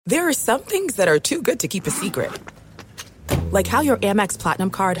There are some things that are too good to keep a secret. Like how your Amex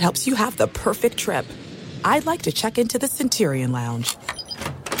Platinum card helps you have the perfect trip. I'd like to check into the Centurion Lounge.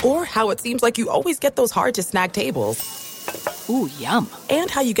 Or how it seems like you always get those hard-to-snag tables. Ooh, yum.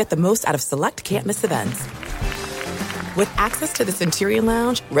 And how you get the most out of select can't-miss events. With access to the Centurion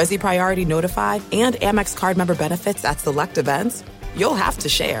Lounge, Resi Priority Notified, and Amex card member benefits at select events, you'll have to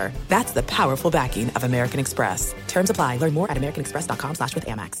share. That's the powerful backing of American Express. Terms apply. Learn more at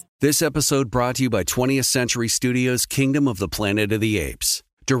americanexpress.com/withAmex. This episode brought to you by 20th Century Studios' Kingdom of the Planet of the Apes.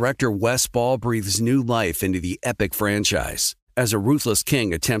 Director Wes Ball breathes new life into the epic franchise. As a ruthless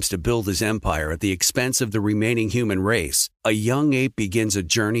king attempts to build his empire at the expense of the remaining human race, a young ape begins a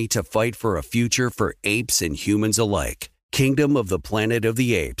journey to fight for a future for apes and humans alike. Kingdom of the Planet of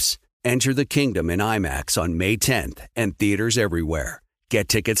the Apes. Enter the kingdom in IMAX on May 10th and theaters everywhere. Get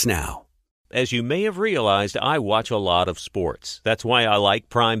tickets now. As you may have realized, I watch a lot of sports. That's why I like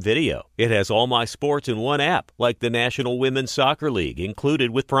Prime Video. It has all my sports in one app, like the National Women's Soccer League,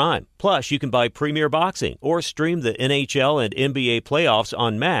 included with Prime. Plus, you can buy Premier Boxing or stream the NHL and NBA playoffs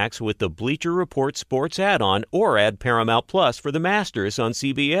on Max with the Bleacher Report Sports add-on, or add Paramount Plus for the Masters on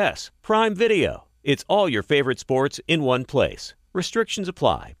CBS. Prime Video. It's all your favorite sports in one place. Restrictions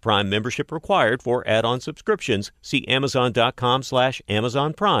apply. Prime membership required for add-on subscriptions. See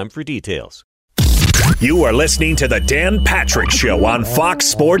Amazon.com/Amazon Prime for details. You are listening to the Dan Patrick Show on Fox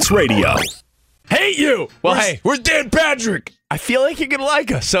Sports Radio. Hate you! Well, hey. Where's Dan Patrick? I feel like you're going to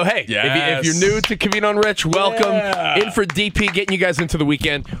like us. So, hey, if you're new to Covino and Rich, welcome. In for DP, getting you guys into the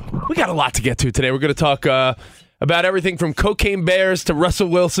weekend. We got a lot to get to today. We're going to talk about everything from Cocaine Bears to Russell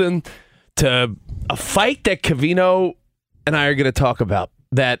Wilson to a fight that Covino and I are going to talk about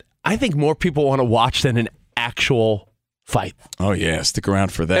that I think more people want to watch than an actual fight. Oh, yeah. Stick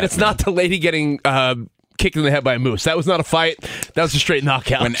around for that. And it's not the lady getting kicked in the head by a moose. That was not a fight. That was a straight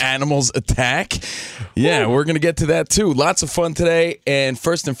knockout. When animals attack. Yeah, we're going to get to that, too. Lots of fun today. And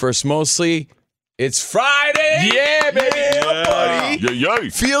first, mostly, it's Friday. Yeah, baby. Yeah, buddy. Yeah.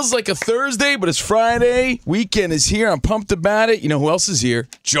 Feels like a Thursday, but it's Friday. Weekend is here. I'm pumped about it. You know who else is here?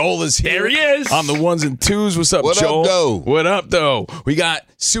 Joel is here. There he is. On the ones and twos. What's up, What Joel? up, though? What up, though? We got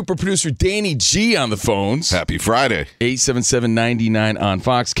super producer Danny G on the phones. Happy Friday. 877-99 on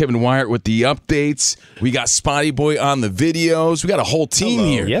Fox. Kevin Wyatt with the updates. We got Spotty Boy on the videos. We got a whole team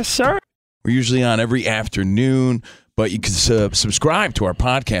here. Yes, sir. We're usually on every afternoon, but you can subscribe to our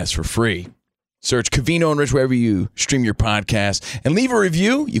podcast for free. Search Covino and Rich wherever you stream your podcast and leave a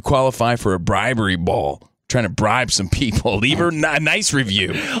review. You qualify for a bribery ball. Trying to bribe some people. Leave her a nice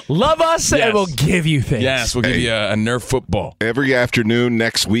review. Love us and Yes. we'll give you things. Yes, we'll give you a Nerf football. Every afternoon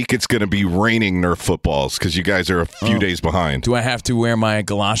next week, it's going to be raining Nerf footballs because you guys are a few days behind. Do I have to wear my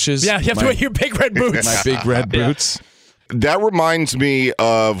galoshes? Yeah, you have to wear your big red boots. My big red boots. That reminds me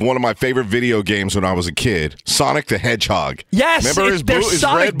of one of my favorite video games when I was a kid, Sonic the Hedgehog. Yes, Remember his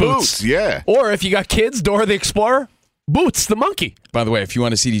Sonic red boots? Yeah. Or if you got kids, Dora the Explorer, Boots the monkey. By the way, if you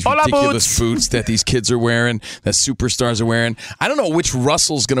want to see these Hola, ridiculous boots that these kids are wearing, that superstars are wearing, I don't know which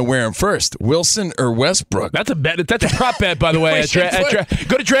Russell's going to wear them first, Wilson or Westbrook. That's a bet. That's a prop bet, by the way. Go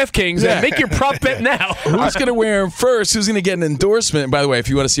to DraftKings and make your prop bet now. Who's going to wear them first? Who's going to get an endorsement? By the way, if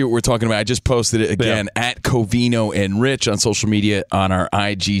you want to see what we're talking about, I just posted it again at Covino and Rich on social media on our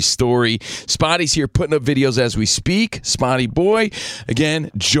IG story. Spotty's here putting up videos as we speak. Spotty Boy.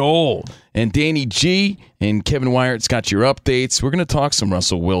 Again, Joel and Danny G and Kevin Wyatt's got your updates. We're going to talk some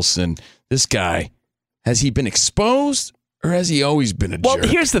Russell Wilson. This guy, has he been exposed or has he always been a jerk? Well,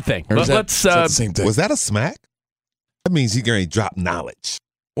 here's the thing. Is that the same thing? Was that a smack? That means he's going to drop knowledge.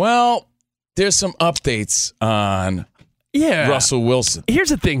 Well, there's some updates on Russell Wilson. Here's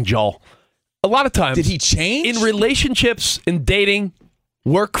the thing, Joel. A lot of times. Did he change? In relationships, in dating,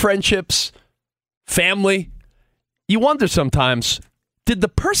 work friendships, family, you wonder sometimes, did the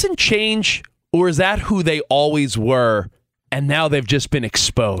person change or is that who they always were and now they've just been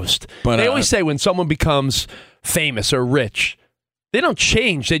exposed? But they always say when someone becomes famous or rich, they don't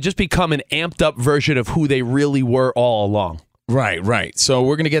change. They just become an amped up version of who they really were all along. Right. So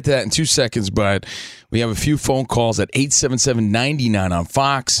we're going to get to that in 2 seconds, but we have a few phone calls at 877-99 on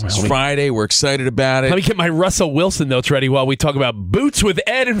Fox. It's Friday. We're excited about it. Let me get my Russell Wilson notes ready while we talk about boots with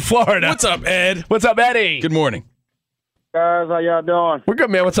Ed in Florida. What's up, Ed? What's up, Eddie? Good morning. Guys, how y'all doing? We're good,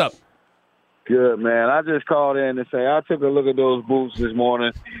 man. What's up? Good, man. I just called in to say I took a look at those boots this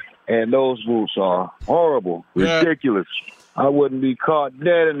morning, and those boots are horrible, ridiculous. I wouldn't be caught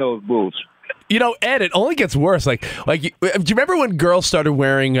dead in those boots. You know, Ed, it only gets worse. Do you remember when girls started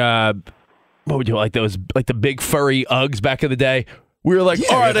wearing what would you like those, like the big furry Uggs back in the day? we were like,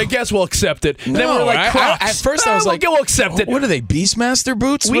 all right, I guess we'll accept it. And then we were like, Crocs. At first I was like, we'll accept it. What are they, Beastmaster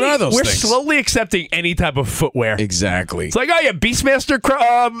boots? What are those We're things? slowly accepting any type of footwear. Exactly. It's like, oh yeah, Beastmaster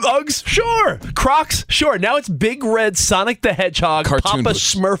Uggs? Sure. Crocs? Sure. Now it's big red Sonic the Hedgehog Cartoon Papa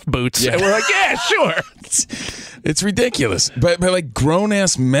boots. Smurf boots. Yeah. And we're like, yeah, sure. It's ridiculous. But like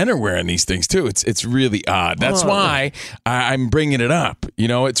grown-ass men are wearing these things too. It's really odd. That's why I'm bringing it up. You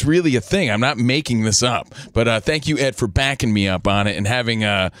know, it's really a thing. I'm not making this up. But thank you, Ed, for backing me up on it and having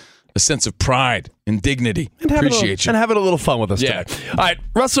a sense of pride and dignity. Appreciate you. And having a little fun with us today. All right,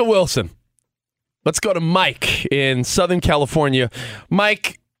 Russell Wilson. Let's go to Mike in Southern California.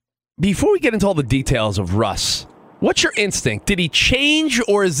 Mike, before we get into all the details of Russ, what's your instinct? Did he change,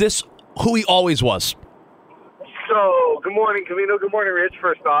 or is this who he always was? So, good morning, Camino. Good morning, Rich,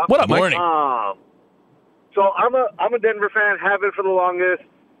 first off. What up, Mike? Morning. So, I'm a Denver fan, have been for the longest.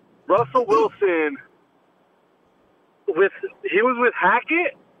 Russell Wilson, he was with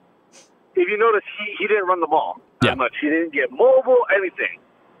Hackett. If you notice, he didn't run the ball that much. He didn't get mobile, anything.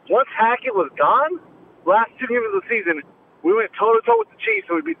 Once Hackett was gone, last 2 games of the season, we went toe-to-toe with the Chiefs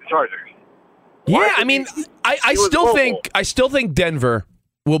and we beat the Chargers. Yeah, I mean, I still think Denver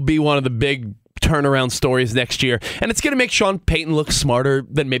will be one of the big turnaround stories next year, and it's going to make Sean Payton look smarter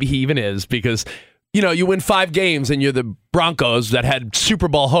than maybe he even is, because you win 5 games and you're the Broncos that had Super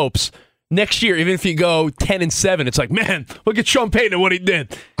Bowl hopes. Next year, even if you go 10-7, it's like, man, look at Sean Payton and what he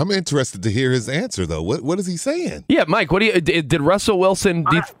did. I'm interested to hear his answer, though. What is he saying? Yeah, Mike, what do you did Russell Wilson?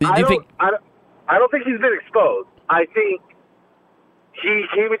 Do you think? I don't think he's been exposed. I think he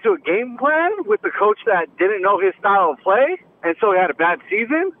came into a game plan with the coach that didn't know his style of play, and so he had a bad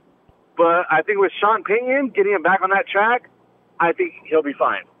season. But I think with Sean Payton getting him back on that track, I think he'll be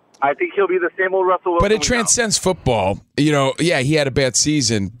fine. I think he'll be the same old Russell Wilson. But it transcends football. He had a bad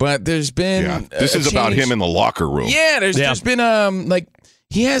season, but there's been this is about him in the locker room. Yeah, there's been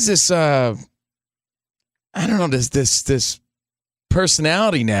he has this I don't know, this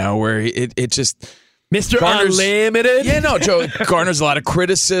personality now where it just Mr. garners, Unlimited. Yeah, no, Joe, garners a lot of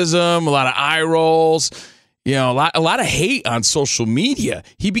criticism, a lot of eye rolls, a lot of hate on social media.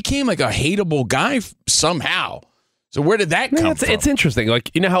 He became like a hateable guy somehow. So where did that come from? It's interesting. Like,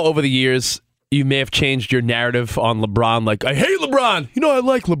 you know how over the years you may have changed your narrative on LeBron? Like, I hate LeBron. I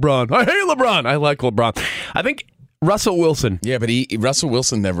like LeBron. I hate LeBron. I like LeBron. I think Russell Wilson. Yeah, but Russell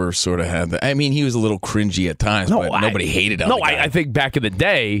Wilson never sort of had that. I mean, he was a little cringy at times, but nobody hated him. No, I think back in the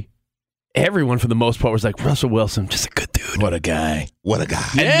day, everyone for the most part was like, Russell Wilson, just a good dude. What a guy. What a guy.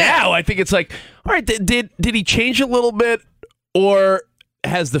 And now I think it's like, all right, did he change a little bit, or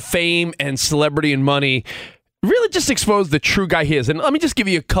has the fame and celebrity and money really just exposed the true guy he is? And let me just give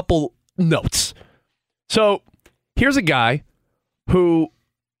you a couple notes. So here's a guy who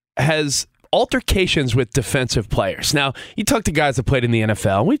has altercations with defensive players. Now, you talk to guys that played in the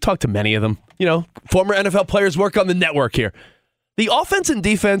NFL, and we've talked to many of them. Former NFL players work on the network here. The offense and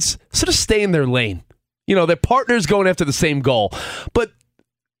defense sort of stay in their lane. Their partners going after the same goal. But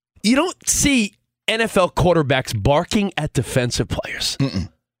you don't see NFL quarterbacks barking at defensive players.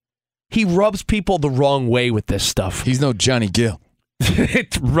 He rubs people the wrong way with this stuff. He's no Johnny Gill.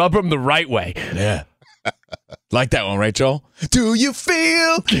 Rub him the right way. Yeah. Like that one, right, Joel? Do you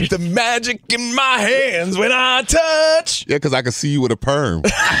feel the magic in my hands when I touch? Yeah, because I can see you with a perm.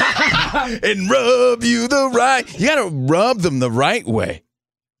 And rub you the right. You got to rub them the right way.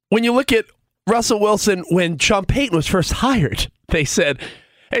 When you look at Russell Wilson, when Sean Payton was first hired, they said,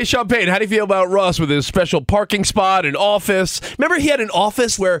 hey, Sean Payton, how do you feel about Russ with his special parking spot and office? Remember, he had an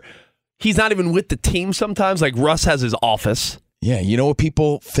office where he's not even with the team sometimes? Like, Russ has his office. Yeah, you know what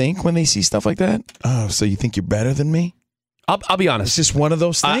people think when they see stuff like that? Oh, so you think you're better than me? I'll be honest. It's just one of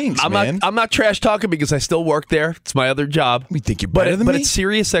those things, man. I'm not trash talking because I still work there. It's my other job. We think you're better than me? But at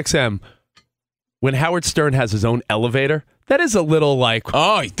Sirius XM, when Howard Stern has his own elevator, that is a little like...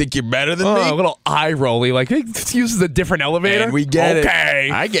 Oh, you think you're better than me? A little eye-rolly. Like, he uses a different elevator. And we get it. Okay.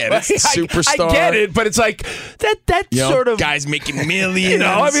 I get it. Superstar. I get it, but it's like, that sort of... Guys making millions.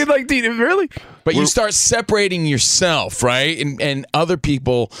 I mean, like, really? But you start separating yourself, right? And other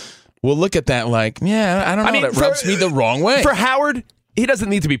people will look at that like, yeah, I don't know, that rubs me the wrong way. For Howard, he doesn't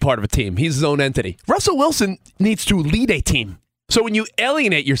need to be part of a team. He's his own entity. Russell Wilson needs to lead a team. So when you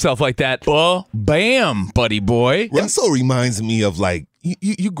alienate yourself like that, bam, buddy boy. Russell reminds me of like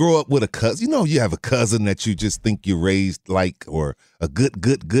you grow up with a cousin. You have a cousin that you just think you raised like, or a good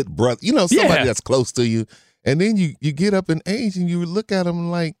brother. Somebody that's close to you, and then you get up in age and you look at them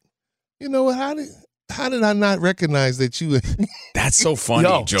like, how did I not recognize that you? That's so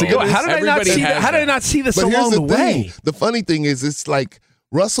funny, Joe. How did I not see this along the way? The funny thing is, it's like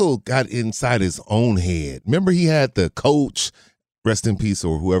Russell got inside his own head. Remember, he had the coach rest in peace,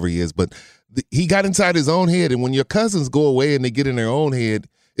 or whoever he is. But he got inside his own head, and when your cousins go away and they get in their own head,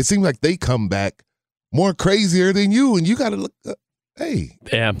 it seems like they come back more crazier than you, and you got to look. Hey,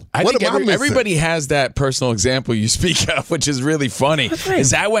 yeah. I think everybody has that personal example you speak of, which is really funny. Right.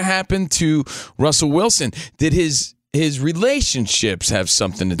 Is that what happened to Russell Wilson? Did his relationships have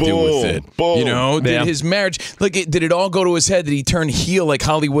something to do with it? Boom. You know, did his marriage? Did it all go to his head? Did he turn heel like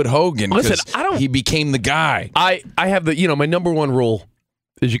Hollywood Hogan? Listen, he became the guy. I have my number one rule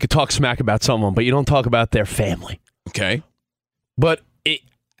is you could talk smack about someone, but you don't talk about their family. Okay, but it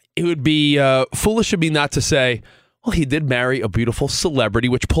would be foolish of me not to say, well, he did marry a beautiful celebrity,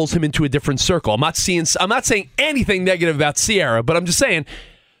 which pulls him into a different circle. I'm not saying anything negative about Ciara, but I'm just saying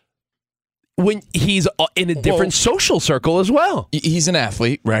when he's in a different social circle as well. He's an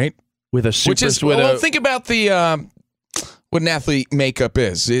athlete, right? With a super. Think about the what an athlete makeup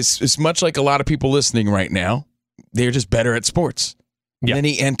is. It's much like a lot of people listening right now. They're just better at sports. Yeah. And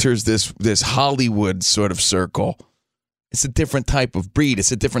then he enters this Hollywood sort of circle. It's a different type of breed.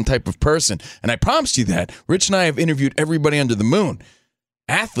 It's a different type of person. And I promised you that. Rich and I have interviewed everybody under the moon.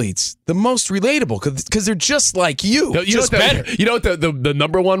 Athletes, the most relatable, because they're just like you. Just better. You know what the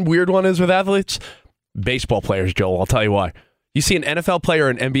number one weird one is with athletes? Baseball players, Joel. I'll tell you why. You see an NFL player or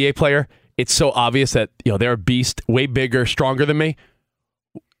an NBA player, it's so obvious that they're a beast, way bigger, stronger than me.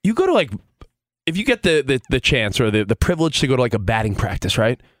 You go to if you get the chance or the privilege to go to a batting practice,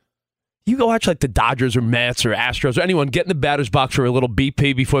 right? You go watch the Dodgers or Mets or Astros or anyone get in the batter's box for a little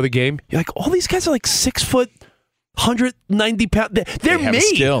BP before the game. You're like, all these guys are 6 foot, 190 pounds. They're me.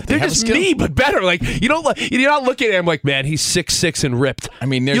 They're just me, but better. You're not looking at him like, man, he's 6'6" and ripped. I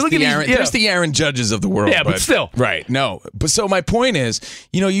mean, there's the Aaron Judges of the world. Yeah, but still. Right. No. But so my point is,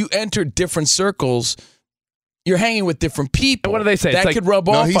 you enter different circles. You're hanging with different people. And what do they say? That could rub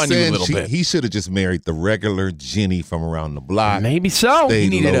off on you a little bit. He should have just married the regular Jenny from around the block. Maybe so. He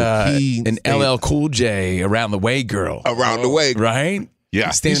needed an LL Cool J around the way girl. Around the way. Right?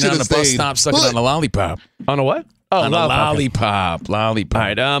 Yeah. Standing on the bus stop sucking on a lollipop. On a what? Oh, on a lollipop. All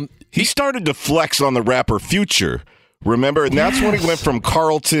right. He started to flex on the rapper Future. Remember? And that's when he went from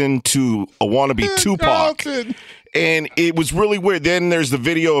Carlton to a wannabe Tupac. Carlton. And it was really weird. Then there's the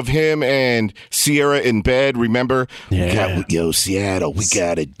video of him and Ciara in bed. Remember? Yeah. Yo, Seattle, we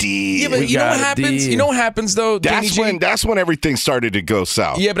got a deal. Yeah, but you know what happens? You know what happens though? That's when everything started to go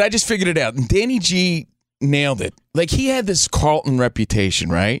south. Yeah, but I just figured it out. Danny G nailed it. He had this Carlton reputation,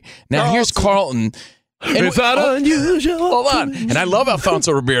 right? Now here's Carlton. It's not unusual. Hold on. And I love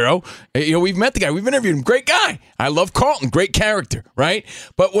Alfonso Ribeiro. We've met the guy. We've interviewed him. Great guy. I love Carlton. Great character, right?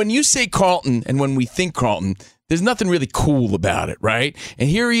 But when you say Carlton and when we think Carlton, there's nothing really cool about it, right? And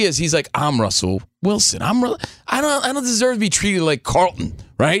here he is. He's like, I'm Russell Wilson. I don't deserve to be treated like Carlton,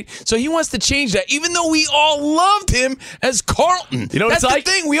 right? So he wants to change that, even though we all loved him as Carlton. You know what That's the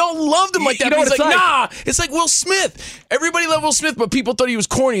thing. We all loved him like that. He's like, nah. It's like Will Smith. Everybody loved Will Smith, but people thought he was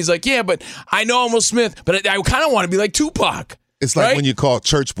corny. He's like, yeah, but I know I'm Will Smith, but I kind of want to be like Tupac. It's like when you call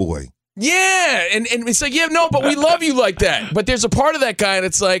Church Boy. Yeah, and it's like, yeah, no, but we love you like that. But there's a part of that guy, and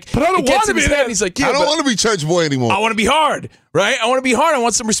it's like, but I don't want to be that. He's like, yeah, I don't want to be Church Boy anymore. I want to be hard, right? I want to be hard. I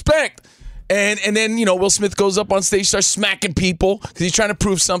want some respect. And then, Will Smith goes up on stage, starts smacking people because he's trying to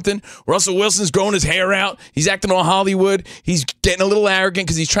prove something. Russell Wilson's growing his hair out. He's acting all Hollywood. He's getting a little arrogant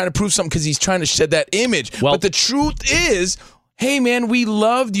because he's trying to prove something because he's trying to shed that image. Well, but the truth is, hey, man, we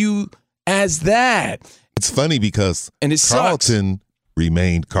loved you as that. It's funny because Carlton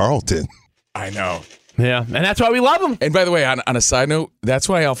remained Carlton. I know. Yeah, and that's why we love him. And by the way, on a side note, that's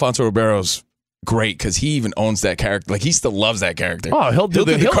why Alfonso Ribeiro's great, because he even owns that character. He still loves that character. Oh, he'll do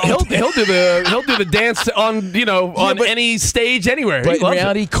the dance on any stage anywhere. But in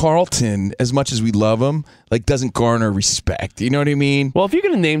reality, Carlton, as much as we love him, doesn't garner respect. You know what I mean? Well, if you're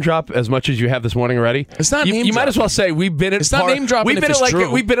going to name drop as much as you have this morning already, it's not name you might as well say we've been at. It's not name dropping. We've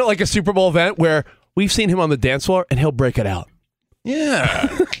been at a Super Bowl event where we've seen him on the dance floor and he'll break it out.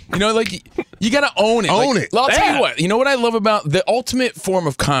 Yeah. You got to own it. Own it. I'll tell you what. You know what I love about the ultimate form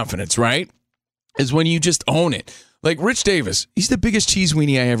of confidence, right? Is when you just own it. Like Rich Davis, he's the biggest cheese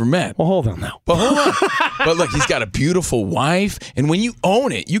weenie I ever met. Well, hold on now. But hold on. But look, he's got a beautiful wife, and when you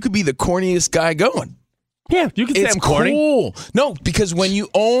own it, you could be the corniest guy going. Yeah, you can say I'm corny. Cool. No, because when you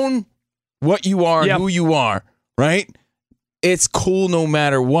own what you are and who you are, right? It's cool no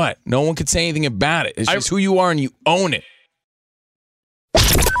matter what. No one could say anything about it. It's just who you are and you own it.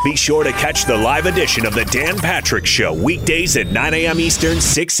 Be sure to catch the live edition of the Dan Patrick Show weekdays at 9 a.m. Eastern,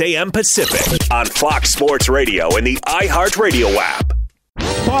 6 a.m. Pacific on Fox Sports Radio and the iHeartRadio app.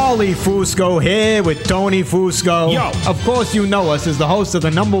 Paulie Fusco here with Tony Fusco. Yo. Of course you know us as the host of the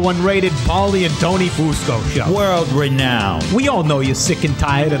 #1 rated Paulie and Tony Fusco show. World renowned. We all know you're sick and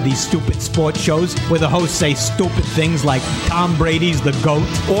tired of these stupid sports shows where the hosts say stupid things like Tom Brady's the GOAT.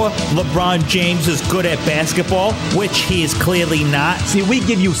 Or LeBron James is good at basketball, which he is clearly not. See, we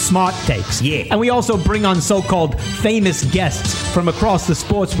give you smart takes. Yeah. And we also bring on so-called famous guests from across the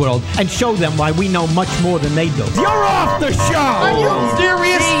sports world and show them why we know much more than they do. You're off the show! Are you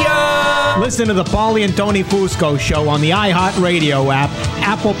serious? See ya! Listen to the Paulie and Tony Fusco show on the iHeartRadio app,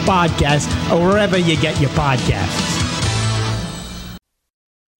 Apple Podcasts, or wherever you get your podcasts.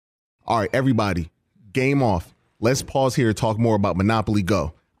 All right, everybody, game off. Let's pause here to talk more about Monopoly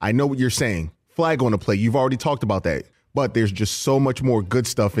Go. I know what you're saying. Flag on the play. You've already talked about that. But there's just so much more good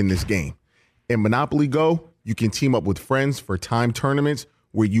stuff in this game. In Monopoly Go, you can team up with friends for timed tournaments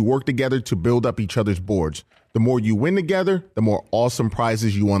where you work together to build up each other's boards. The more you win together, the more awesome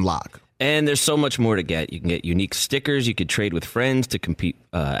prizes you unlock. And there's so much more to get. You can get unique stickers. You could trade with friends to compete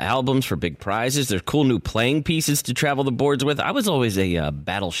albums for big prizes. There's cool new playing pieces to travel the boards with. I was always a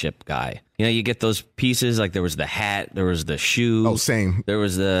Battleship guy. You know, you get those pieces, like there was the hat, there was the shoe. Oh, same.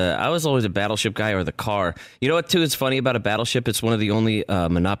 I was always a Battleship guy, or the car. You know what, too, is funny about a Battleship? It's one of the only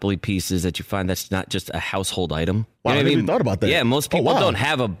Monopoly pieces that you find that's not just a household item. Wow, You know I what never even thought about that. Yeah, most people wow. don't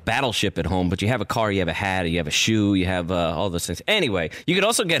have a Battleship at home, but you have a car, you have a hat, you have a shoe, you have all those things. Anyway, you could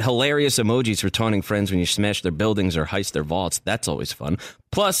also get hilarious emojis for taunting friends when you smash their buildings or heist their vaults. That's always fun.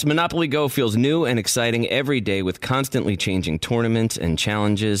 Plus, Monopoly Go feels new and exciting every day with constantly changing tournaments and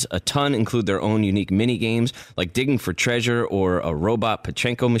challenges. A ton include their own unique mini games like digging for treasure or a robot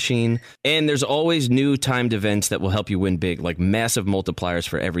Pachinko machine. And there's always new timed events that will help you win big, like massive multipliers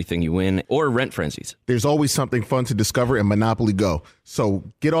for everything you win or rent frenzies. There's always something fun to discover in Monopoly Go. So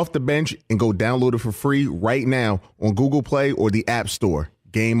get off the bench and go download it for free right now on Google Play or the App Store.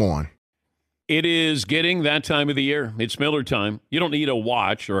 Game on. It is getting that time of the year. It's Miller time. You don't need a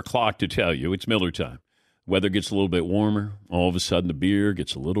watch or a clock to tell you. It's Miller time. Weather gets a little bit warmer. All of a sudden, the beer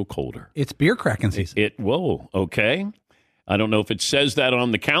gets a little colder. It's beer cracking season. Whoa, okay. I don't know if it says that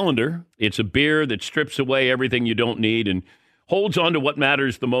on the calendar. It's a beer that strips away everything you don't need and holds on to what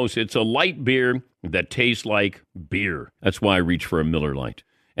matters the most. It's a light beer that tastes like beer. That's why I reach for a Miller Lite.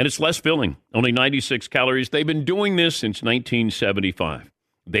 And it's less filling, only 96 calories. They've been doing this since 1975.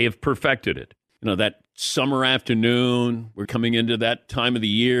 They have perfected it. You know, that summer afternoon, we're coming into that time of the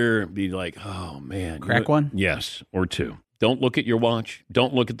year, be like, oh, man. Crack one? Yes, or two. Don't look at your watch.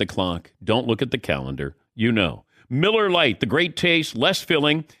 Don't look at the clock. Don't look at the calendar. You know. Miller Lite, the great taste, less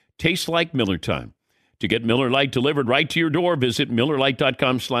filling, tastes like Miller time. To get Miller Lite delivered right to your door, visit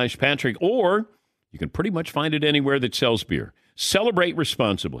MillerLite.com/Patrick, or you can pretty much find it anywhere that sells beer. Celebrate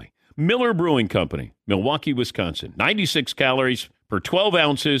responsibly. Miller Brewing Company, Milwaukee, Wisconsin. 96 calories per 12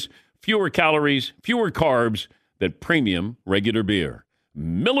 ounces. Fewer calories, fewer carbs than premium regular beer.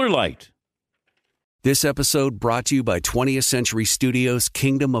 Miller Lite. This episode brought to you by 20th Century Studios'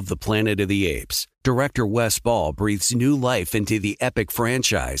 Kingdom of the Planet of the Apes. Director Wes Ball breathes new life into the epic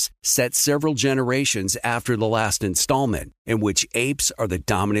franchise, set several generations after the last installment, in which apes are the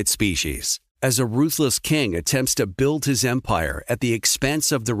dominant species. As a ruthless king attempts to build his empire at the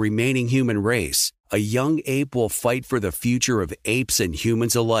expense of the remaining human race, a young ape will fight for the future of apes and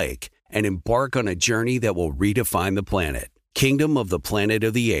humans alike and embark on a journey that will redefine the planet. Kingdom of the Planet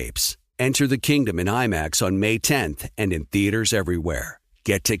of the Apes. Enter the kingdom in IMAX on May 10th and in theaters everywhere.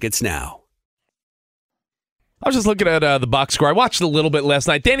 Get tickets now. I was just looking at the box score. I watched a little bit last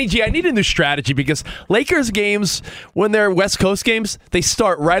night. Danny G, I need a new strategy because Lakers games, when they're West Coast games, they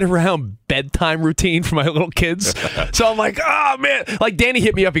start right around bedtime routine for my little kids. So I'm like, oh, man. Like, Danny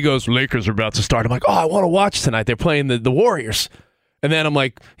hit me up. He goes, Lakers are about to start. I'm like, oh, I want to watch tonight. They're playing the Warriors. And then I'm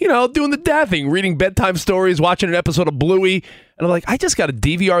like, you know, doing the dad thing, reading bedtime stories, watching an episode of Bluey. And I'm like, I just got to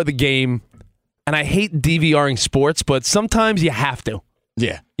DVR the game. And I hate DVRing sports, but sometimes you have to.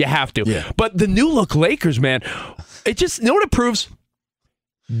 Yeah. You have to. Yeah. But the new look Lakers, man, it just, you know what it proves?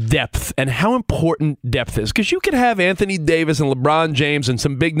 Depth and how important depth is. Because you could have Anthony Davis and LeBron James and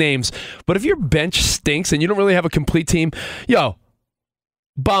some big names, but if your bench stinks and you don't really have a complete team,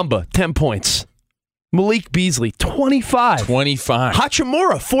 Bamba, 10 points. Malik Beasley, 25.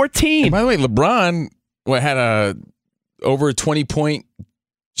 Hachimura, 14. And by the way, LeBron had over a 20-point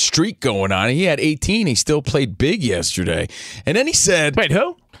streak going on. He had 18. He still played big yesterday. And then he said... Wait,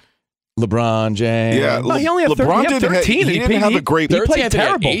 who? LeBron James. Yeah, no, he only had 13. He didn't have a great... He played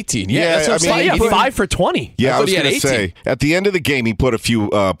terrible. 18. Yeah, that's what he had 5 for 20. Yeah, I was going to say, at the end of the game, he put a few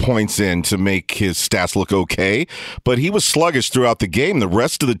points in to make his stats look okay, but he was sluggish throughout the game. The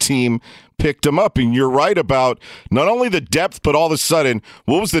rest of the team picked him up. And you're right about not only the depth, but all of a sudden,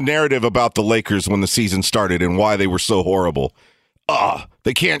 what was the narrative about the Lakers when the season started and why they were so horrible?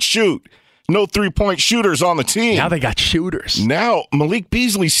 They can't shoot. No three-point shooters on the team. Now they got shooters. Now Malik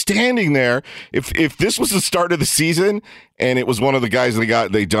Beasley's standing there. If this was the start of the season and it was one of the guys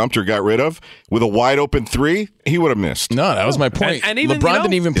they dumped or got rid of with a wide open three, he would have missed. No, that was my point. And even, LeBron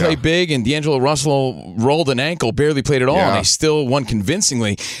didn't even play big, and D'Angelo Russell rolled an ankle, barely played at all, and they still won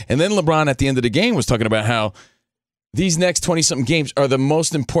convincingly. And then LeBron at the end of the game was talking about how these next 20-something games are the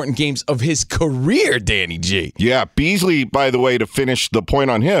most important games of his career, Danny G. Yeah, Beasley, by the way, to finish the point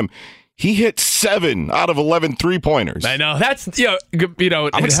on him, he hit 7 out of 11 three-pointers. I know. That's,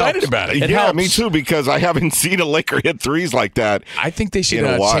 I'm excited about it. Yeah, me too, because I haven't seen a Laker hit threes like that. I think they should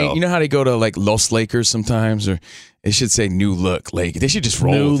change. You know how they go to like Los Lakers sometimes, or they should say New Look Lake. They should just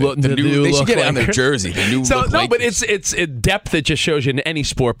roll with it. They should get it on their jersey. The New Look Lakers. But it's depth that just shows you in any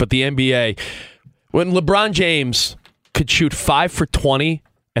sport, but the NBA, when LeBron James could shoot 5 for 20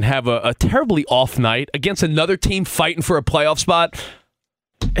 and have a terribly off night against another team fighting for a playoff spot,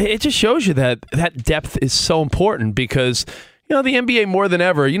 it just shows you that depth is so important because, the NBA more than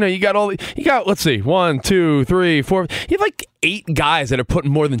ever, you got, let's see, 1, 2, 3, 4. You have like 8 guys that are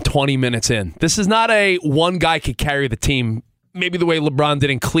putting more than 20 minutes in. This is not a one guy could carry the team, maybe the way LeBron did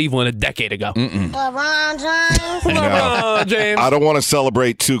in Cleveland a decade ago. LeBron James. LeBron James. I don't want to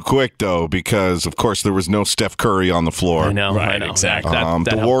celebrate too quick, though, because, of course, there was no Steph Curry on the floor. I know. Exactly.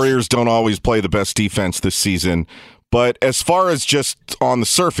 The Warriors don't always play the best defense this season. But as far as just on the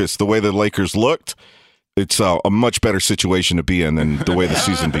surface, the way the Lakers looked, it's a much better situation to be in than the way the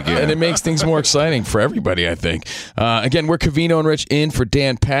season began. And it makes things more exciting for everybody, I think. Again, we're Covino and Rich in for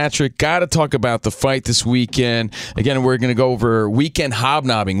Dan Patrick. Got to talk about the fight this weekend. Again, we're going to go over weekend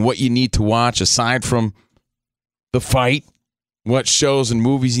hobnobbing, what you need to watch aside from the fight, what shows and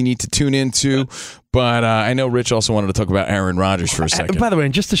movies you need to tune into. But I know Rich also wanted to talk about Aaron Rodgers for a second. By the way,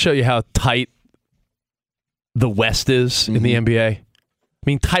 and just to show you how tight the West is in the NBA. I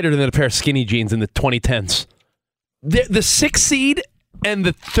mean, tighter than a pair of skinny jeans in the 2010s. The 6th seed and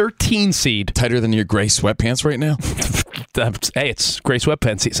the 13 seed. Tighter than your gray sweatpants right now? Hey, it's gray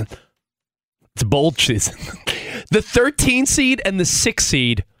sweatpants season. It's bold season. The 13 seed and the 6th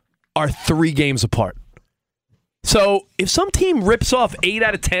seed are 3 games apart. So if some team rips off 8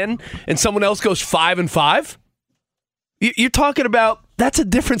 out of 10 and someone else goes 5-5, you're talking about that's a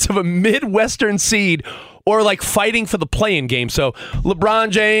difference of a Midwestern seed or like fighting for the play-in game. So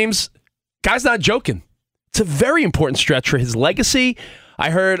LeBron James, guy's not joking. It's a very important stretch for his legacy. I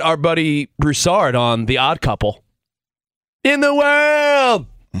heard our buddy Broussard on The Odd Couple. In the world!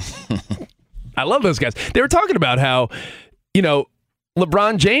 I love those guys. They were talking about how,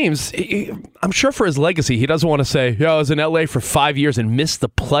 LeBron James, I'm sure for his legacy, he doesn't want to say, I was in L.A. for 5 years and missed the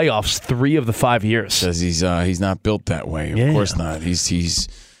playoffs 3 of the 5 years. Says he's not built that way. Of course not.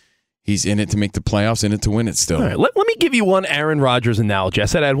 He's in it to make the playoffs, in it to win it still. All right, let me give you one Aaron Rodgers analogy. I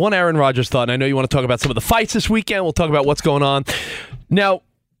said I had one Aaron Rodgers thought, and I know you want to talk about some of the fights this weekend. We'll talk about what's going on. Now,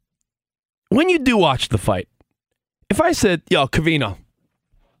 when you do watch the fight, if I said, Covino,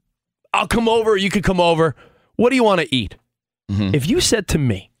 I'll come over, you could come over. What do you want to eat? Mm-hmm. If you said to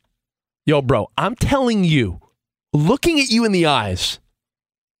me, bro, I'm telling you, looking at you in the eyes,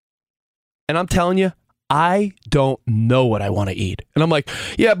 and I'm telling you, I don't know what I want to eat. And I'm like,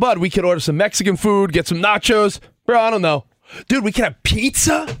 yeah, bud, we could order some Mexican food, get some nachos. Bro, I don't know. Dude, we could have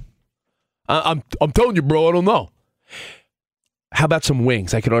pizza? I'm telling you, bro, I don't know. How about some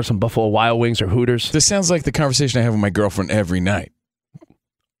wings? I could order some Buffalo Wild Wings or Hooters. This sounds like the conversation I have with my girlfriend every night.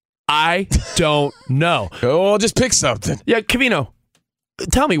 I don't know. Oh, just pick something. Yeah, Covino,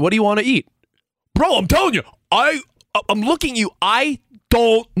 tell me, what do you want to eat? Bro, I'm telling you, I'm looking at you. I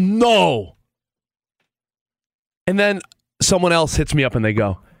don't know. And then someone else hits me up and they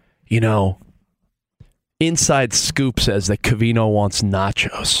go, Inside Scoop says that Covino wants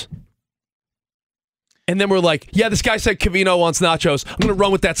nachos. And then we're like, yeah, this guy said Covino wants nachos. I'm going to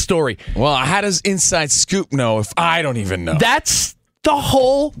run with that story. Well, how does Inside Scoop know if I don't even know? That's the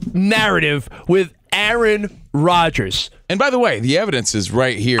whole narrative with Aaron Rodgers. And by the way, the evidence is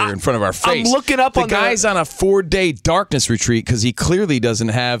right here in front of our face. I'm looking up the guy's on a 4-day darkness retreat because he clearly doesn't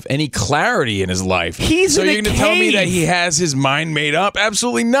have any clarity in his life. So you're going to tell me that he has his mind made up?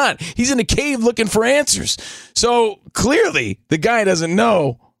 Absolutely not. He's in a cave looking for answers. So clearly, the guy doesn't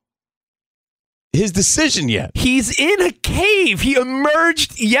know his decision yet. He's in a cave. He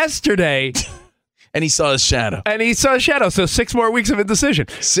emerged yesterday. And he saw his shadow. So 6 more weeks of indecision.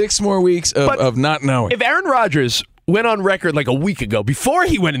 6 more weeks of not knowing. If Aaron Rodgers went on record like a week ago, before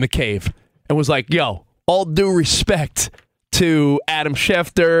he went in the cave, and was like, all due respect to Adam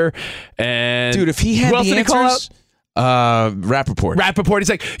Schefter and Dude, if he had the answers, Rappaport. He's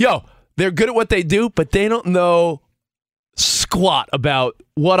like, yo, they're good at what they do, but they don't know squat about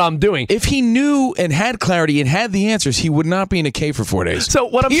what I'm doing. If he knew and had clarity and had the answers, he would not be in a cave for 4 days. So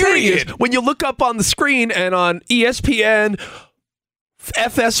what I'm saying is, when you look up on the screen and on ESPN,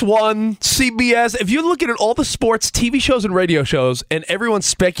 FS1, CBS, if you're looking at all the sports, TV shows, and radio shows, and everyone's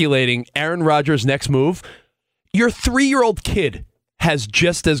speculating Aaron Rodgers' next move, your 3-year-old kid has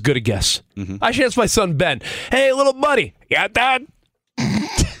just as good a guess. I should ask my son Ben, hey, little buddy, you got that?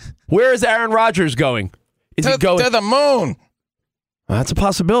 Where is Aaron Rodgers going? Is he going to the moon? That's a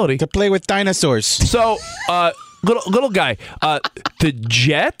possibility. To play with dinosaurs. So, little guy, the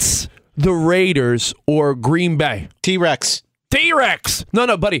Jets, the Raiders, or Green Bay? T-Rex.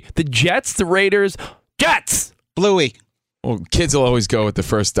 No, buddy. The Jets, the Raiders, Jets. Bluey. Well, kids will always go with the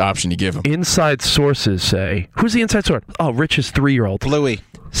first option you give them. Inside sources say, who's the inside source? Oh, Rich's 3-year-old. Bluey.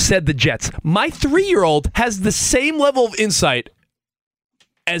 Said the Jets. My 3-year-old has the same level of insight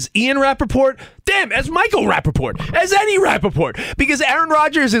as Ian Rappaport, as Michael Rappaport, as any Rappaport. Because Aaron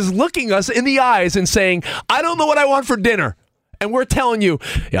Rodgers is looking us in the eyes and saying, I don't know what I want for dinner. And we're telling you,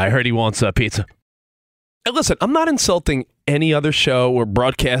 yeah, I heard he wants pizza. And listen, I'm not insulting any other show or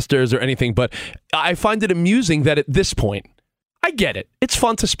broadcasters or anything, but I find it amusing that at this point, I get it. It's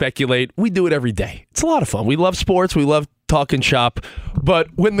fun to speculate. We do it every day. It's a lot of fun. We love sports. We love talking shop. But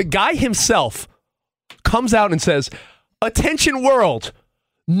when the guy himself comes out and says, attention world,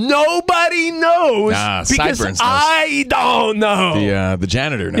 nobody knows because I don't know. The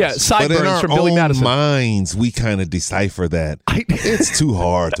janitor knows. Yeah, sideburns from Billy Madison. Minds, we kind of decipher that. It's too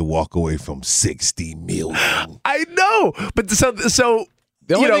hard to walk away from 60 million. I know, but so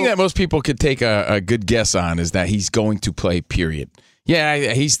the only thing that most people could take a good guess on is that he's going to play. Period.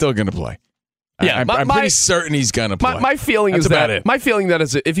 Yeah, he's still going to play. Yeah, I'm pretty certain he's going to play. My feeling That's is about that it. my feeling that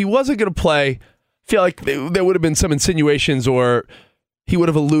is if he wasn't going to play, I feel like there would have been some insinuations or he would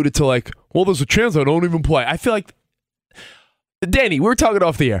have alluded to like, well, there's a chance I don't even play. I feel like, Danny, we were talking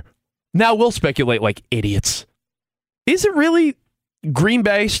off the air. Now we'll speculate like idiots. Is it really Green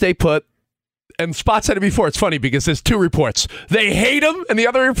Bay, stay put? And Spot said it before. It's funny because there's 2 reports. They hate him, and the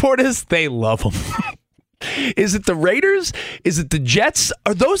other report is they love him. Is it the Raiders? Is it the Jets?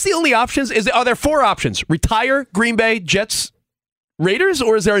 Are those the only options? Are there 4 options? Retire, Green Bay, Jets, Raiders,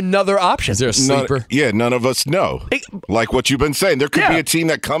 or is there another option? Is there a sleeper? None of us know. Like what you've been saying, there could be a team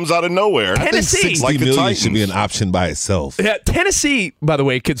that comes out of nowhere. Tennessee. I think 60 million should be an option by itself. Yeah, Tennessee, by the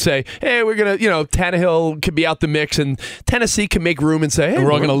way, could say, hey, we're going to, Tannehill could be out the mix, and Tennessee can make room and say, hey. And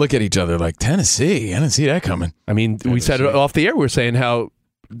we're all going to look at each other like, Tennessee? I didn't see that coming. I mean, we said it off the air. We were saying how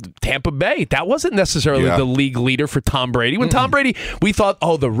Tampa Bay, that wasn't necessarily the league leader for Tom Brady. When Tom Brady, we thought,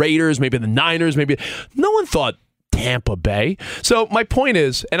 the Raiders, maybe the Niners, maybe. No one thought Tampa Bay. So my point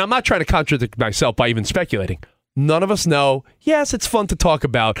is, and I'm not trying to contradict myself by even speculating, none of us know. Yes, it's fun to talk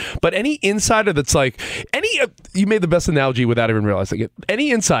about, but any insider that's like, you made the best analogy without even realizing it.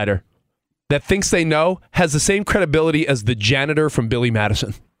 Any insider that thinks they know has the same credibility as the janitor from Billy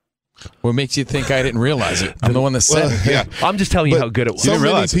Madison. What makes you think I didn't realize it? I'm the one that said it. Yeah. I'm just telling you how good it was. So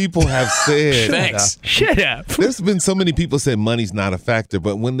many people have said. Thanks. Shut up. There's been so many people say money's not a factor,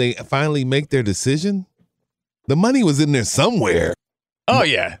 but when they finally make their decision, the money was in there somewhere. Oh,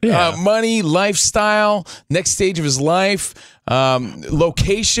 yeah. Money, lifestyle, next stage of his life,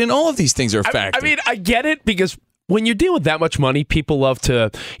 location, all of these things are a factor. I mean, I get it because when you're dealing with that much money, people love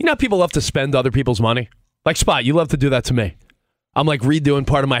to spend other people's money. Like Spot, you love to do that to me. I'm like redoing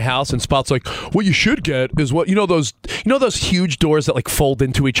part of my house, and Spot's like, what you should get is those huge doors that like fold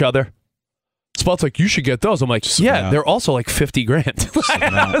into each other? Spot's like, you should get those. I'm like, they're also like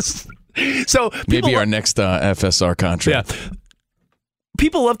 $50,000. So maybe our next FSR contract. Yeah.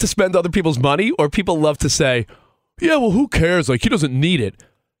 People love to spend other people's money, or people love to say, yeah, well, who cares? Like, he doesn't need it.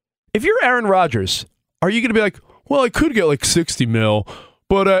 If you're Aaron Rodgers, are you going to be like, well, I could get like 60 mil,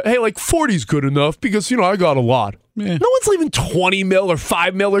 but hey, like 40's good enough because, I got a lot. Yeah. No one's leaving 20 mil or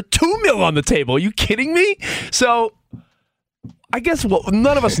 5 mil or 2 mil on the table. Are you kidding me? So I guess,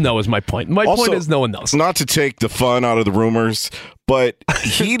 none of us know is my point. My point is no one knows. Not to take the fun out of the rumors, but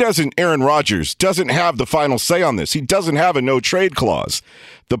Aaron Rodgers doesn't have the final say on this. He doesn't have a no trade clause.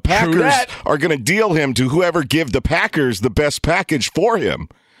 The Packers are going to deal him to whoever give the Packers the best package for him.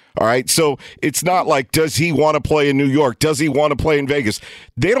 All right, so it's not like, does he want to play in New York? Does he want to play in Vegas?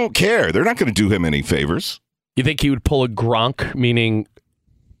 They don't care. They're not going to do him any favors. You think he would pull a Gronk, meaning,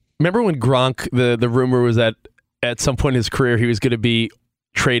 remember when Gronk, the rumor was that at some point in his career he was going to be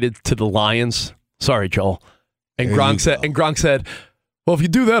traded to the Lions? Sorry, Joel. And Gronk said, well, if you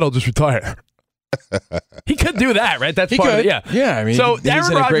do that, I'll just retire. He could do that, right? That's He part of could. it. Yeah. Yeah, I mean, so he's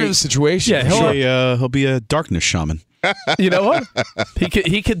Aaron in a great Rodgers situation. Yeah, he'll be a darkness shaman. You know what?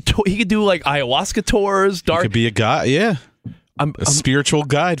 He could do like ayahuasca tours. He could be a guy. Yeah. A spiritual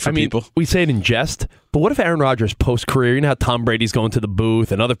guide for people. We say it in jest, but what if Aaron Rodgers post-career, you know how Tom Brady's going to the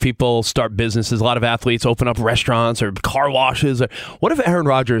booth and other people start businesses, a lot of athletes open up restaurants or car washes. Or what if Aaron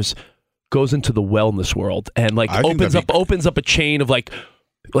Rodgers goes into the wellness world and like opens up a chain of like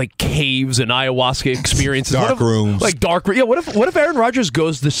caves and ayahuasca experiences? Rooms. Like dark rooms. Yeah, what if Aaron Rodgers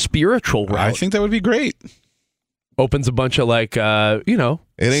goes the spiritual route? I think that would be great. Opens a bunch of It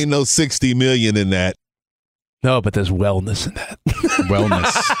ain't no 60 million in that. No, but there's wellness in that.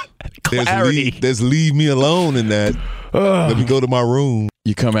 Clarity. There's leave me alone in that. Let me go to my room.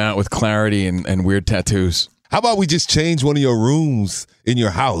 You come out with clarity and weird tattoos. How about we just change one of your rooms in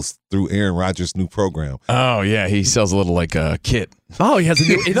your house through Aaron Rodgers' new program? Oh yeah, he sells a little like kit. Oh, he has a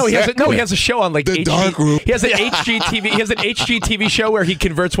new. He has a show on like the dark room. He has an HGTV. He has an HGTV show where he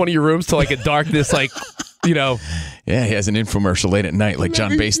converts one of your rooms to like a darkness, like Yeah, he has an infomercial late at night, like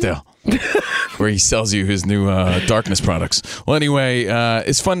John Basedale, where he sells you his new darkness products. Well, anyway,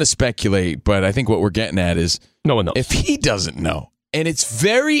 it's fun to speculate, but I think what we're getting at is no one knows. If he doesn't know, and it's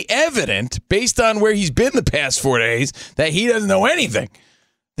very evident based on where he's been the past 4 days that he doesn't know anything,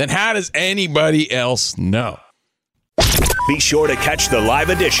 then how does anybody else know? Be sure to catch the live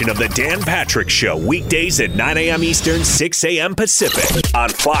edition of the Dan Patrick Show weekdays at 9 a.m. Eastern, 6 a.m. Pacific on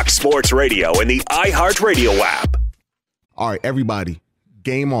Fox Sports Radio and the iHeartRadio app. All right, everybody,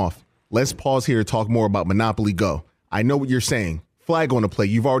 game off. Let's pause here to talk more about Monopoly Go. I know what you're saying. Flag on the play.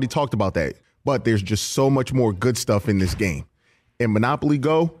 You've already talked about that. But there's just so much more good stuff in this game. In Monopoly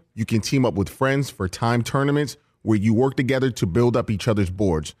Go, you can team up with friends for timed tournaments where you work together to build up each other's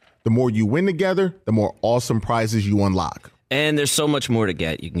boards. The more you win together, the more awesome prizes you unlock. And there's so much more to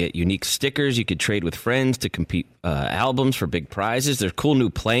get. You can get unique stickers. You could trade with friends to compete albums for big prizes. There's cool new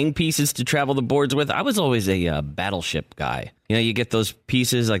playing pieces to travel the boards with. I was always a Battleship guy. You know, you get those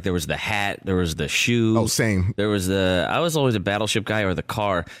pieces, like there was the hat, there was the shoe. Oh, same. I was always a Battleship guy, or the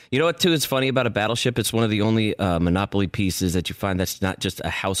car. You know what, too, is funny about a Battleship? It's one of the only Monopoly pieces that you find that's not just a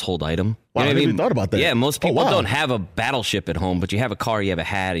household item. Wow, You know I what never even thought about that. Yeah, most people wow. don't have a Battleship at home, but you have a car, you have a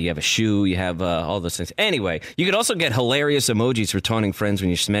hat, you have a shoe, you have all those things. Anyway, you could also get hilarious emojis for taunting friends when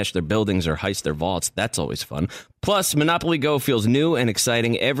you smash their buildings or heist their vaults. That's always fun. Plus, Monopoly Go feels new and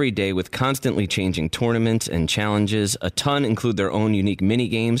exciting every day with constantly changing tournaments and challenges. A ton include their own unique mini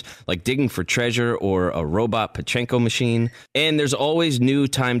games like digging for treasure or a robot Pachinko machine. And there's always new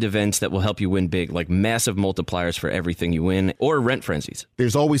timed events that will help you win big, like massive multipliers for everything you win or rent frenzies.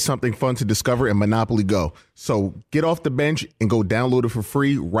 There's always something fun to discover in Monopoly Go. So get off the bench and go download it for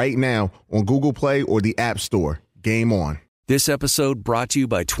free right now on Google Play or the App Store. Game on. This episode brought to you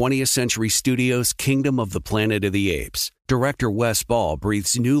by 20th Century Studios' Kingdom of the Planet of the Apes. Director Wes Ball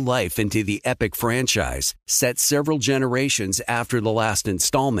breathes new life into the epic franchise, set several generations after the last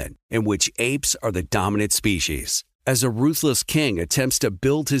installment, in which apes are the dominant species. As a ruthless king attempts to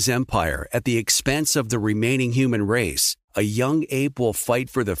build his empire at the expense of the remaining human race, a young ape will fight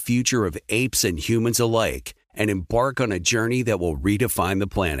for the future of apes and humans alike and embark on a journey that will redefine the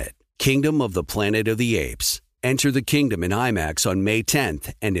planet. Kingdom of the Planet of the Apes. Enter the kingdom in IMAX on May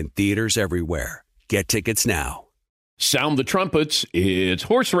 10th and in theaters everywhere. Get tickets now. Sound the trumpets. It's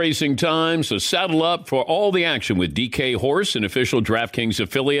horse racing time, so saddle up for all the action with DK Horse, an official DraftKings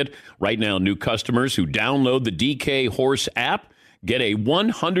affiliate. Right now, new customers who download the DK Horse app get a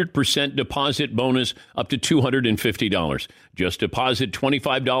 100% deposit bonus up to $250. Just deposit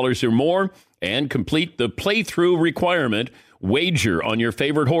 $25 or more and complete the playthrough requirement. Wager on your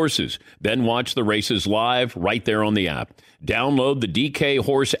favorite horses, then watch the races live right there on the app. Download the DK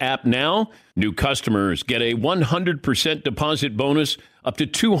Horse app now. New customers get a 100% deposit bonus up to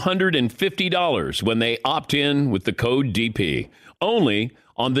 $250 when they opt in with the code DP. Only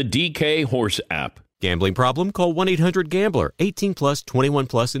on the DK Horse app. Gambling problem? Call 1-800-GAMBLER. 18 plus, 21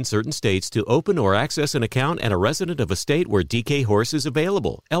 plus in certain states to open or access an account and a resident of a state where DK Horse is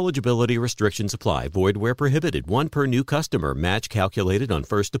available. Eligibility restrictions apply. Void where prohibited. One per new customer. Match calculated on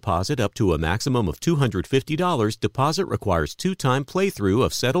first deposit up to a maximum of $250. Deposit requires 2-time playthrough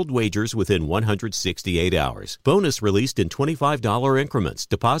of settled wagers within 168 hours. Bonus released in $25 increments.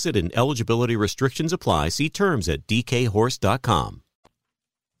 Deposit and eligibility restrictions apply. See terms at dkhorse.com.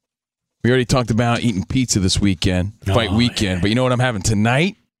 We already talked about eating pizza this weekend, fight weekend. Yeah. But you know what I'm having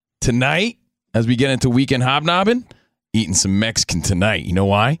tonight? Tonight, as we get into weekend hobnobbing, eating some Mexican tonight. You know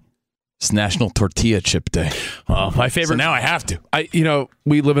why? It's National Tortilla Chip Day. My favorite. So now I have to.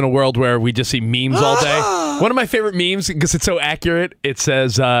 We live in a world where we just see memes all day. One of my favorite memes, because it's so accurate, it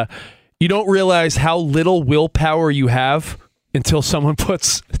says, You don't realize how little willpower you have until someone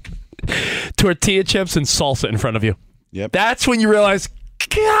puts tortilla chips and salsa in front of you. Yep. That's when you realize,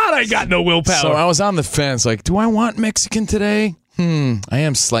 God, I got no willpower. So I was on the fence, like, do I want Mexican today? I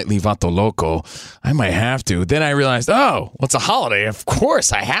am slightly vato loco. I might have to. Then I realized, oh, it's a holiday. Of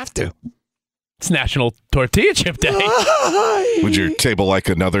course I have to. It's National Tortilla Chip Day. Would your table like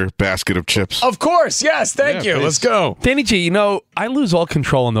another basket of chips? Of course, yes. Thank you. Please. Let's go. Danny G, I lose all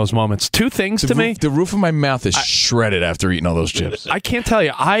control in those moments. Two things to me. The roof of my mouth is shredded after eating all those chips. I can't tell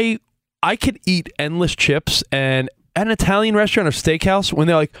you. I could eat endless chips, and at an Italian restaurant or steakhouse, when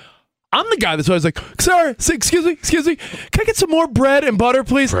they're like, I'm the guy that's always like, sorry, excuse me, can I get some more bread and butter,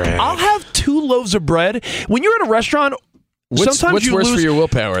 please? I'll have 2 loaves of bread. When you're at a restaurant, sometimes what's you worse lose for your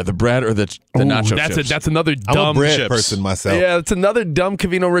willpower, the bread or the nacho chips? That's another dumb I'm a bread person myself. Yeah, it's another dumb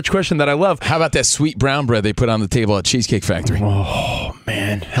Covino Rich question that I love. How about that sweet brown bread they put on the table at Cheesecake Factory? Oh,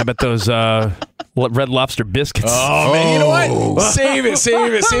 man. How about those Red Lobster biscuits? Oh, man, you know what? Save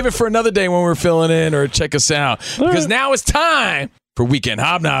it for another day when we're filling in, or check us out. Because now it's time for Weekend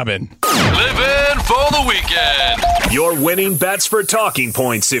Hobnobbing. Living for the weekend. Your winning bets for talking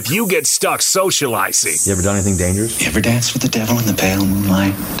points if you get stuck socializing. You ever done anything dangerous? You ever danced with the devil in the pale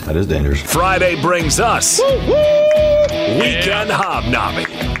moonlight? That is dangerous. Friday brings us Weekend Hobnobbing.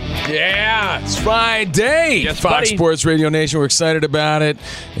 Yeah, it's Friday. Yes, Fox buddy. Sports Radio Nation. We're excited about it.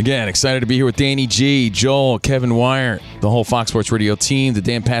 Again, excited to be here with Danny G, Joel, Kevin Wyatt, the whole Fox Sports Radio team, the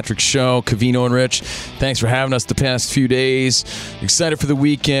Dan Patrick Show, Covino and Rich. Thanks for having us the past few days. Excited for the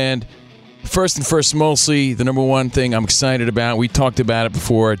weekend. First and mostly, the number one thing I'm excited about, we talked about it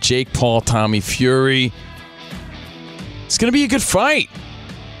before, Jake Paul, Tommy Fury. It's going to be a good fight.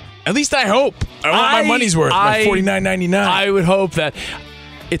 At least I hope. I want my money's worth, my $49.99. I would hope that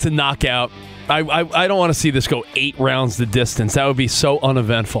it's a knockout. I don't want to see this go 8 rounds the distance. That would be so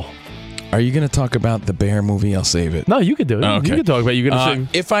uneventful. Are you going to talk about the Bear movie? I'll save it. No, you could do it. Okay. You could talk about it. You're gonna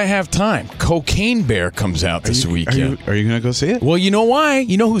if I have time, Cocaine Bear comes out this weekend. Are you going to go see it? Well, you know why?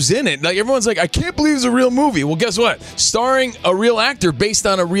 You know who's in it? Like, everyone's like, I can't believe it's a real movie. Well, guess what? Starring a real actor based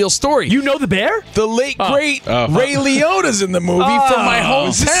on a real story. You know the Bear? The late, great Ray Liotta's in the movie from my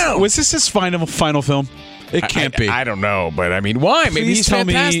hometown. Was this his final film? It can't be. I don't know, but I mean, why? Maybe Please he's tell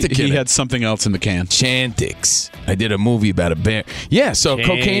fantastic. me he had something else in the can. Chantix. I did a movie about a bear. Yeah, so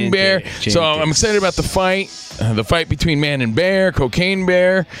Cocaine Bear. So I'm excited about the fight between man and bear, Cocaine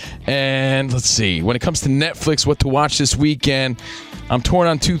Bear. And let's see, when it comes to Netflix, what to watch this weekend, I'm torn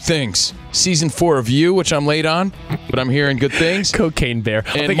on 2 things. Season 4 of You, which I'm late on, but I'm hearing good things. Cocaine Bear.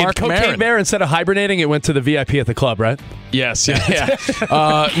 And Mark Cocaine Maron. Bear, instead of hibernating, it went to the VIP at the club, right? Yes,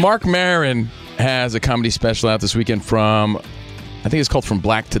 yeah. Mark Maron has a comedy special out this weekend from, I think it's called From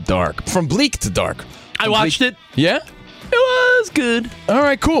Bleak to Dark. I watched it. Yeah? It was good. All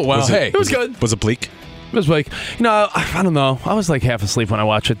right, cool. Well, It was good. Was it bleak? It was like, I don't know. I was like half asleep when I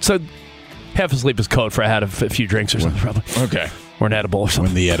watched it. So half asleep is code for I had a few drinks or something, probably. Okay. Or an edible or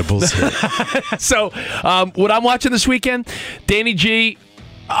something. When the edibles hit. So what I'm watching this weekend, Danny G,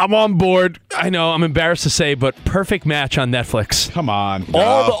 I'm on board. I know, I'm embarrassed to say, but Perfect Match on Netflix. Come on.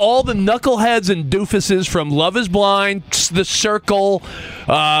 All the knuckleheads and doofuses from Love is Blind, The Circle,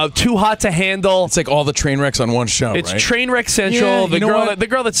 Too Hot to Handle. It's like all the train wrecks on one show, It's right? Trainwreck Central. Yeah, the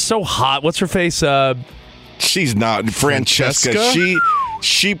girl that's so hot. What's her face? She's not. Francesca.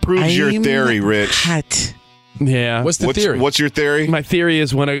 She proves your theory, Rich. Hot. Yeah. What's the theory? What's your theory? My theory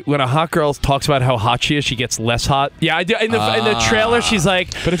is when a hot girl talks about how hot she is, she gets less hot. Yeah, I do. In the trailer, she's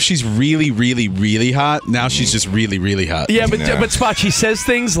like, But if she's really, really, really hot, now she's just really, really hot. yeah, but Spot, she says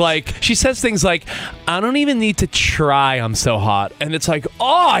things like, I don't even need to try. I'm so hot, and it's like, oh,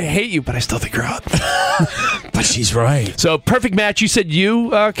 I hate you, but I still think you're hot. But she's right. So Perfect Match. You said You,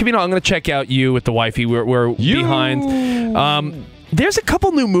 Covino. I'm going to check out You with the wifey. We're behind. There's a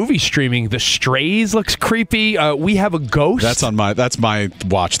couple new movies streaming. The Strays looks creepy. We Have a Ghost. That's my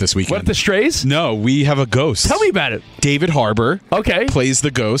watch this weekend. What, The Strays? No, We Have a Ghost. Tell me about it. David Harbour. Okay. Plays the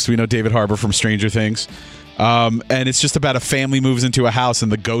ghost. We know David Harbour from Stranger Things. And it's just about a family moves into a house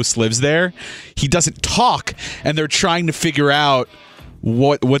and the ghost lives there. He doesn't talk, and they're trying to figure out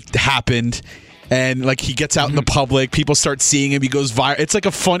what happened. And like he gets out in the public, people start seeing him. He goes viral. It's like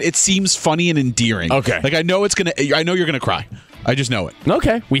it seems funny and endearing. Okay. Like I know you're gonna cry. I just know it.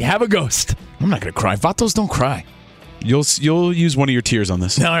 Okay. We have a ghost. I'm not going to cry. Vatos don't cry. You'll use one of your tears on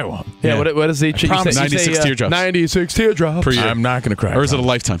this. No, I won't. Yeah. What is the? 96 teardrops. 96 teardrops. Per year. I'm not going to cry. Or is it a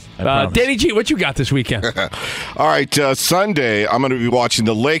lifetime? Danny G, what you got this weekend? All right, Sunday, I'm going to be watching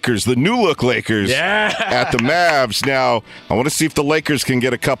the Lakers, the new look Lakers, at the Mavs. Now, I want to see if the Lakers can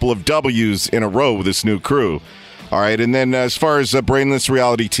get a couple of W's in a row with this new crew. All right, and then as far as Brainless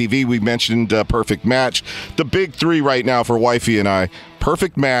Reality TV, we mentioned Perfect Match. The big three right now for Wifey and I,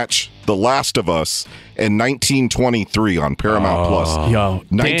 Perfect Match, The Last of Us, and 1923 on Paramount Plus.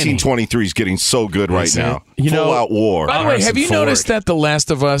 1923 is getting so good right now. Full out war. By the way, have you noticed that The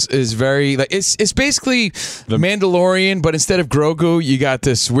Last of Us is very like it's basically the Mandalorian, but instead of Grogu, you got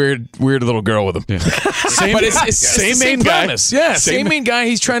this weird little girl with him. Yeah. But it's same the main guy. guy. Yeah, same main guy.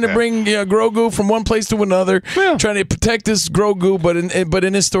 He's trying to bring Grogu from one place to another, trying to protect this Grogu, but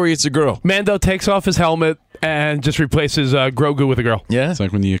in his story, it's a girl. Mando takes off his helmet and just replaces Grogu with a girl. Yeah, it's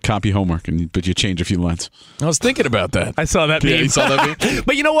like when you copy homework but you change a few lines. I was thinking about that. I saw that meme. You saw that meme?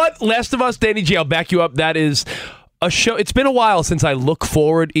 But you know what? Last of Us, Danny G, I'll back you up. That is a show. It's been a while since I look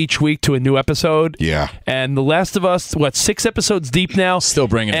forward each week to a new episode. Yeah. And The Last of Us, 6 episodes deep now? Still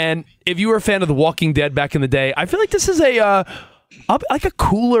bringing it. And if you were a fan of The Walking Dead back in the day, I feel like this is a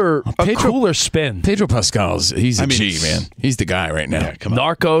cooler spin. Pedro Pascal's he's a G, man. He's the guy right now. Yeah, come on.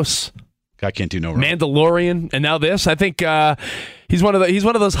 Narcos. Guy can't do no wrong. Mandalorian, and now this. I think he's one of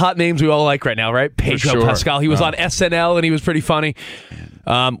those hot names we all like right now, right? Pedro Pascal. He was on SNL and he was pretty funny.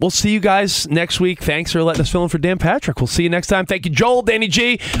 We'll see you guys next week. Thanks for letting us fill in for Dan Patrick. We'll see you next time. Thank you, Joel, Danny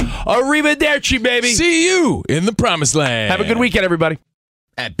G. Arrivederci, baby. See you in the promised land. Have a good weekend, everybody.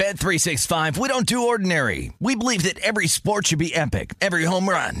 At Bet365, we don't do ordinary. We believe that every sport should be epic. Every home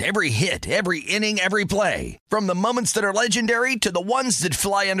run, every hit, every inning, every play. From the moments that are legendary to the ones that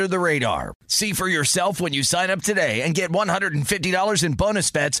fly under the radar. See for yourself when you sign up today and get $150 in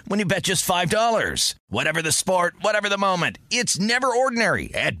bonus bets when you bet just $5. Whatever the sport, whatever the moment, it's never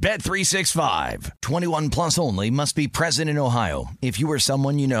ordinary at Bet365. 21 plus only. Must be present in Ohio. If you or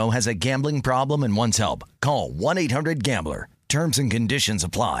someone you know has a gambling problem and wants help, call 1-800-GAMBLER. Terms and conditions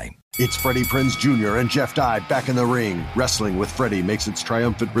apply. It's Freddie Prinze Jr. and Jeff Dye back in the ring. Wrestling with Freddie makes its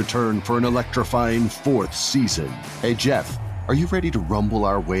triumphant return for an electrifying 4th season. Hey, Jeff, are you ready to rumble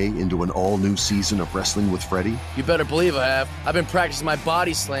our way into an all-new season of Wrestling with Freddie? You better believe I have. I've been practicing my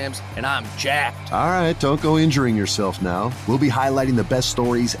body slams, and I'm jacked. All right, don't go injuring yourself now. We'll be highlighting the best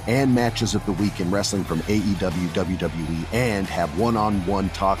stories and matches of the week in wrestling from AEW, WWE, and have one-on-one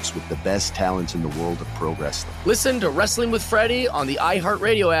talks with the best talents in the world of pro wrestling. Listen to Wrestling with Freddie on the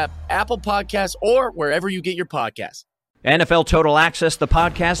iHeartRadio app, Apple Podcasts, or wherever you get your podcasts. NFL Total Access, the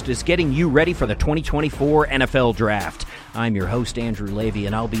podcast, is getting you ready for the 2024 NFL Draft. I'm your host, Andrew Levy,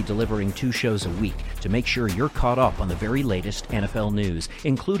 and I'll be delivering 2 shows a week to make sure you're caught up on the very latest NFL news,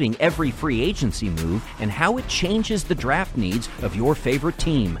 including every free agency move and how it changes the draft needs of your favorite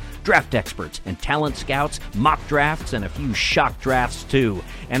team. Draft experts and talent scouts, mock drafts, and a few shock drafts, too.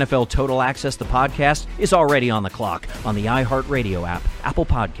 NFL Total Access, the podcast, is already on the clock on the iHeartRadio app, Apple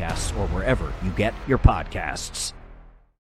Podcasts, or wherever you get your podcasts.